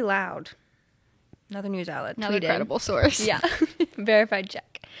Daily Loud, another news outlet, Another tweeted- credible source. Yeah, verified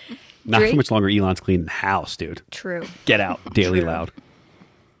check. Not Drake- for much longer. Elon's cleaning the house, dude. True. Get out, Daily True. Loud.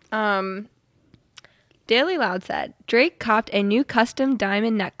 Daily Loud said, Drake copped a new custom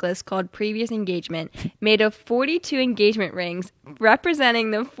diamond necklace called Previous Engagement, made of 42 engagement rings,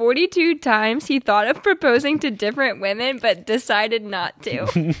 representing the 42 times he thought of proposing to different women, but decided not to.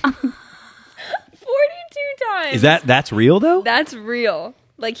 42 times. Is that's real though? That's real.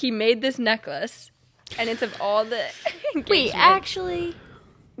 Like, he made this necklace, and it's of all the Wait, engagements. actually,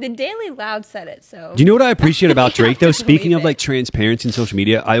 The Daily Loud said it, so... Do you know what I appreciate about Drake though? to Speaking of believe like it. transparency in social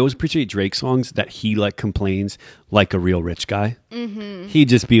media, I always appreciate Drake songs that he like complains like a real rich guy. Mm-hmm. He'd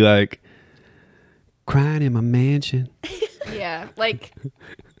just be like, crying in my mansion. yeah, like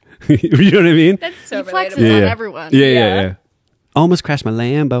You know what I mean? That's so he flexes relatable. on everyone. Yeah. Almost crashed my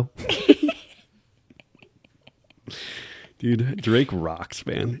Lambo. Dude, Drake rocks,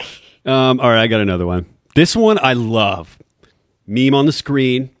 man. All right, I got another one. This one I love. Meme on the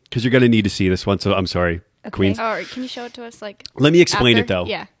screen, because you're going to need to see this one, so I'm sorry, Queens. All right, can you show it to us? Like, Let me explain after? it, though.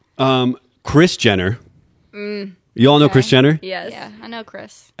 Yeah. Kris Jenner. You all know Okay. Kris Jenner? Yes. Yeah, I know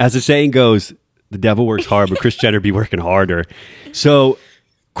Chris. As the saying goes, the devil works hard, but Kris Jenner be working harder. So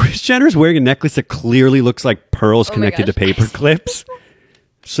Kris Jenner's wearing a necklace that clearly looks like pearls Oh my connected to gosh. paper clips.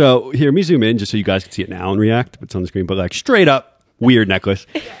 So here, let me zoom in just so you guys can see it now and react. It's on the screen, but like straight up weird necklace.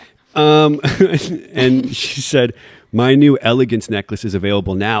 And she said, my new elegance necklace is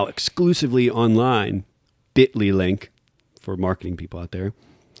available now exclusively online. Bitly link for marketing people out there.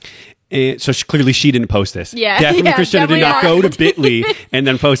 And so clearly she didn't post this. Yeah, Definitely yeah, Kris Jenner did not definitely go to Bitly and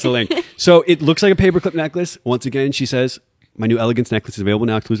then post the link. So it looks like a paperclip necklace. Once again, she says, my new elegance necklace is available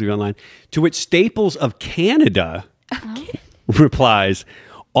now exclusively online. To which Staples of Canada replies,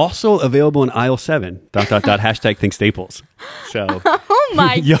 also available in aisle 7. .. Hashtag think Staples. So, Oh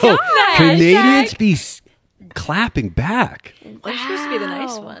my yo, god! Canadians be clapping back. They're supposed to be the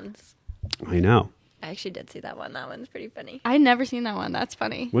nice Wow. ones. I know. I actually did see that one. That one's pretty funny. I'd never seen that one. That's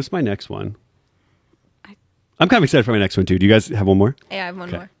funny. What's my next one? I'm kind of excited for my next one too. Do you guys have one more? Yeah, I have one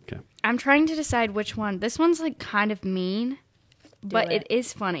Okay. more. Okay. I'm trying to decide which one. This one's like kind of mean, but it. it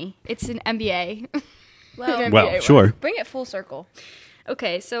is funny. It's an NBA. Well, NBA Well, one. sure. bring it full circle.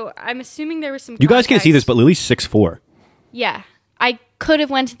 Okay, so I'm assuming there was some. You guys can't see this, context. but Lily's 6'4". Yeah, I could have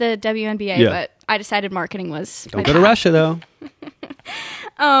went to the WNBA, Yeah. but I decided marketing was. Don't my go to path. Russia though.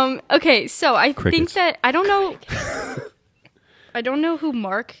 Okay, so I Crickets. think that I don't know. I don't know who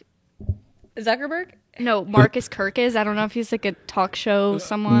Mark. Zuckerberg? No, Marcus Kirk is. I don't know if he's like a talk show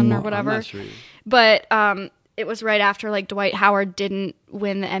someone or whatever. I'm not sure. But it was right after like Dwight Howard didn't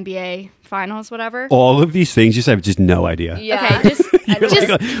win the NBA finals, whatever. All of these things, just I have just no idea. Yeah. Okay, just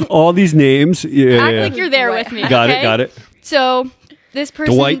Like, all these names. Yeah. act like you're there with me. Got okay? it. Got it. So this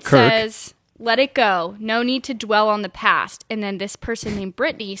person Dwight Kirk. says, "Let it go. No need to dwell on the past." And then this person named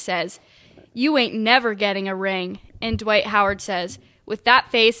Brittany says, "You ain't never getting a ring." And Dwight Howard says, "With that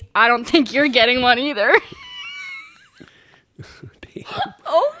face, I don't think you're getting one either."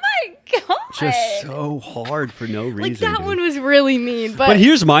 Oh my god. Just so hard for no reason. Like that dude. one was really mean, But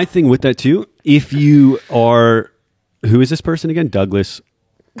here's my thing with that too. If you are, who is this person again? Douglas.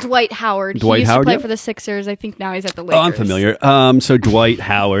 Dwight Howard. Dwight he used Howard, to play yeah. for the Sixers. I think now he's at the Lakers. Oh, I'm familiar. So Dwight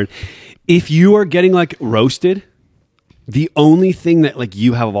Howard. If you are getting like roasted, the only thing that like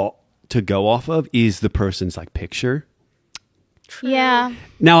you have all to go off of is the person's like picture. Yeah.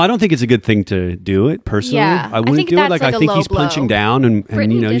 Now, I don't think it's a good thing to do it personally. Yeah, I I wouldn't think do it. that's Like, like I a think low he's punching blow. down, and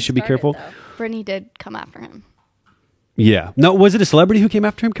Brittany you know, you did should be start it, careful. though. Brittany did come after him. Yeah. No, was it a celebrity who came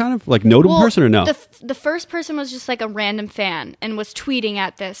after him? Kind of like notable person or no? The first person was just like a random fan and was tweeting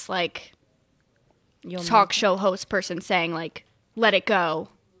at this like talk show host person saying like, "Let it go,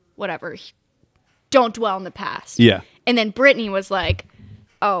 whatever. Don't dwell in the past." Yeah. And then Brittany was like,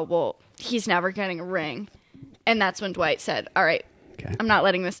 "Oh well, he's never getting a ring," and that's when Dwight said, "All right, Okay. I'm not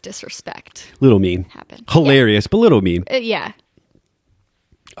letting this disrespect Little mean. happen." Hilarious, but little mean. Yeah.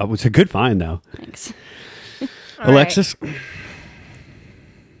 It was a good find though. Thanks. All Alexis,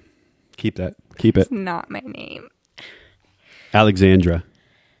 keep that. Keep it. Not my name. Alexandra.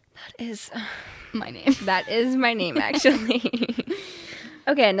 Is My name. that is my name actually.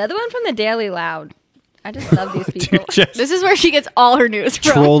 Okay, another one from the Daily Loud. I just love these people. Dude, just This is where she gets all her news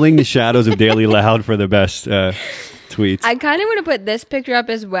from. trolling the shadows of Daily Loud for the best tweets. I kind of want to put this picture up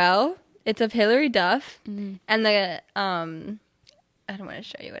as well. It's of Hillary Duff and the I don't want to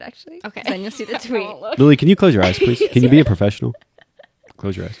show you it actually. Okay. 'Cause then you'll see the tweet. Lily, can you close your eyes, please? Can you be a professional?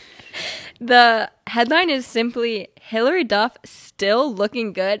 Close your eyes. The headline is simply Hillary Duff still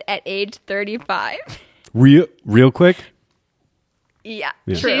looking good at age 35. Real quick. Yeah,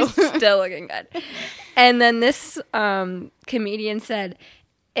 Yeah. she's still looking good. And then this comedian said,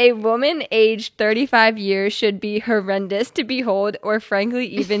 A woman aged 35 years should be horrendous to behold or frankly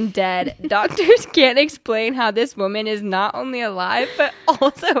even dead. Doctors can't explain how this woman is not only alive but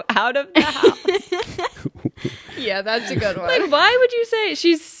also out of the house. Yeah, that's a good one. Like, why would you say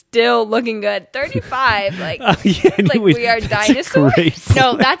she's still looking good? 35, like, Yeah, like anyways, we are that's a dinosaurs. great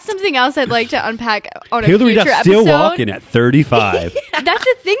No, point. that's something else I'd like to unpack on a Hillary future Duff's episode. still walking at 35. That's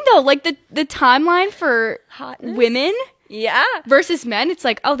the thing, though. Like the timeline for Hotness? women Yeah. versus men, it's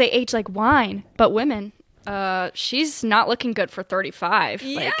like, oh, they age like wine, but women, she's not looking good for 35.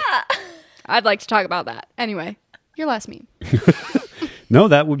 Yeah. Like, I'd like to talk about that. Anyway, your last meme. No,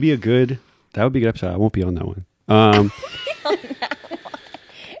 that would be a good episode. I won't be on that one.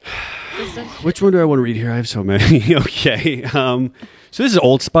 Which one do I want to read here? I have so many. Okay. So this is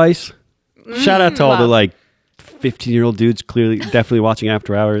Old Spice. Shout out to all the like 15-year-old dudes clearly definitely watching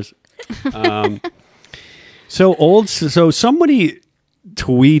After Hours. So somebody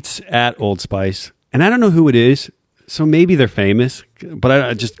tweets at Old Spice, and I don't know who it is. So maybe they're famous, but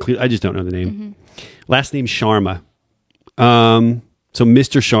I just don't know the name. Last name Sharma. So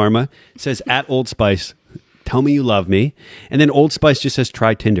Mr. Sharma says at Old Spice, tell me you love me. And then Old Spice just says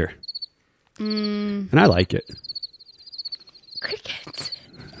try Tinder. And I like it. Crickets.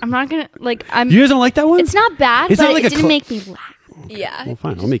 I'm not gonna You guys don't like that one? It's not bad, It's but not like it a didn't make me laugh. Yeah. Well,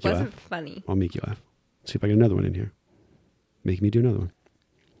 fine. I'll it make you wasn't laugh. funny. I'll make you laugh. See if I get another one in here. Make me do another one.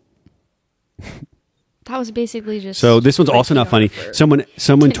 That was basically just. So this one's also not funny. for Someone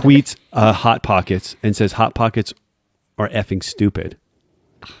tweets Hot Pockets and says Hot Pockets are effing stupid.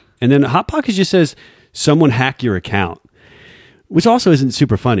 And then Hot Pockets just says someone hack your account, which also isn't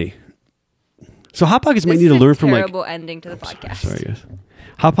super funny. So Hot Pockets might This need to is a learn from like. terrible ending to the podcast. Sorry, guys.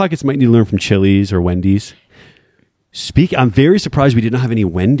 Hot Pockets might need to learn from Chili's or Wendy's. I'm very surprised we did not have any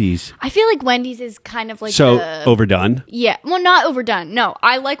Wendy's. I feel like Wendy's is kind of like So the, overdone. yeah, well, not overdone. No,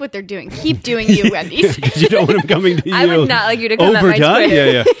 I like what they're doing. Keep doing you, Wendy's. You don't want them coming to you. I would not like you to come at my overdone.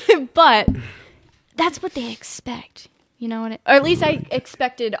 Twitter. Yeah. But that's what they expect. You know what? Or at least I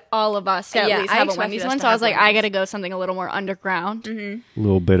expected all of us to at Yeah, least I have a expected Wendy's us one. to So I was have like, I Wendy's. got to go something a little more underground. A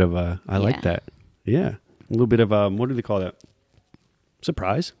little bit of a. I like Yeah. that. Yeah, a little bit of what do they call that?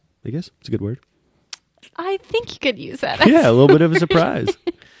 Surprise. I guess it's a good word. I think you could use that. Yeah, a little bit of a surprise.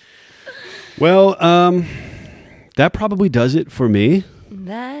 Well, that probably does it for me.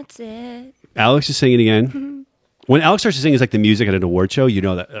 That's it. Alex is singing again. When Alex starts to sing, it's like the music at an award show. You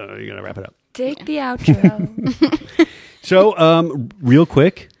know that you're gonna wrap it up. Take the outro. So, real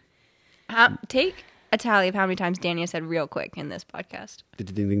quick. Take a tally of how many times Danny has said real quick in this podcast. Ding,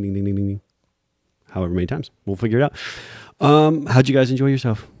 ding, ding, ding, ding, ding, ding. However many times, we'll figure it out. How'd you guys enjoy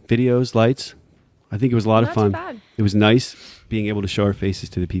yourself? Videos, lights. I think it was a lot of Not too fun. bad. It was nice being able to show our faces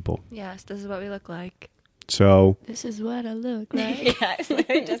to the people. Yes, this is what we look like. So This is what I look like. Yeah, I was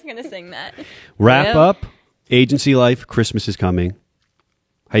literally just going to sing that. wrap Yeah. up. Agency life. Christmas is coming.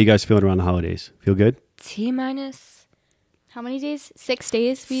 How you guys feeling around the holidays? Feel good? T-minus How many days? 6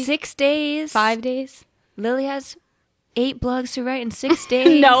 days? 6 days. 5 days? Lily has 8 blogs to write in 6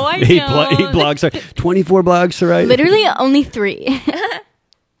 days. No, I Eight don't. blogs. Sorry, 24 blogs to write. Literally only 3.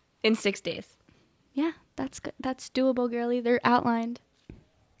 In 6 days. Yeah, that's good. That's doable, girly. They're outlined.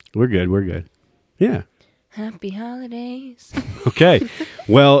 We're good. We're good. Yeah. Happy holidays. Okay.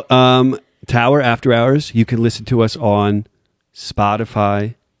 Well, Tower After Hours, you can listen to us on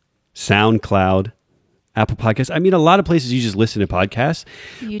Spotify, SoundCloud, Apple Podcasts. I mean, a lot of places you just listen to podcasts.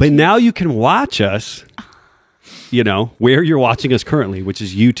 But YouTube. now you can watch us, where you're watching us currently, which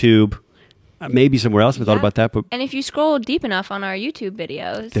is YouTube. Maybe somewhere else. I thought Yeah. about that. But And if you scroll deep enough on our YouTube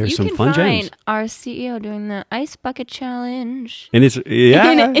videos, There's you some can fun find gems. our CEO doing the ice bucket challenge. and it's,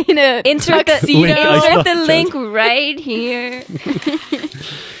 yeah. In a Insert the, tuxedo. insert the link right here.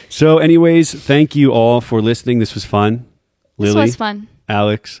 So, anyways, thank you all for listening. This was fun. This Lily, was fun.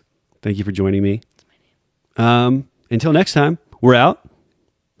 Alex, thank you for joining me. Until next time, we're out.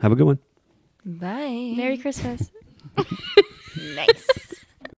 Have a good one. Bye. Merry Christmas. Nice.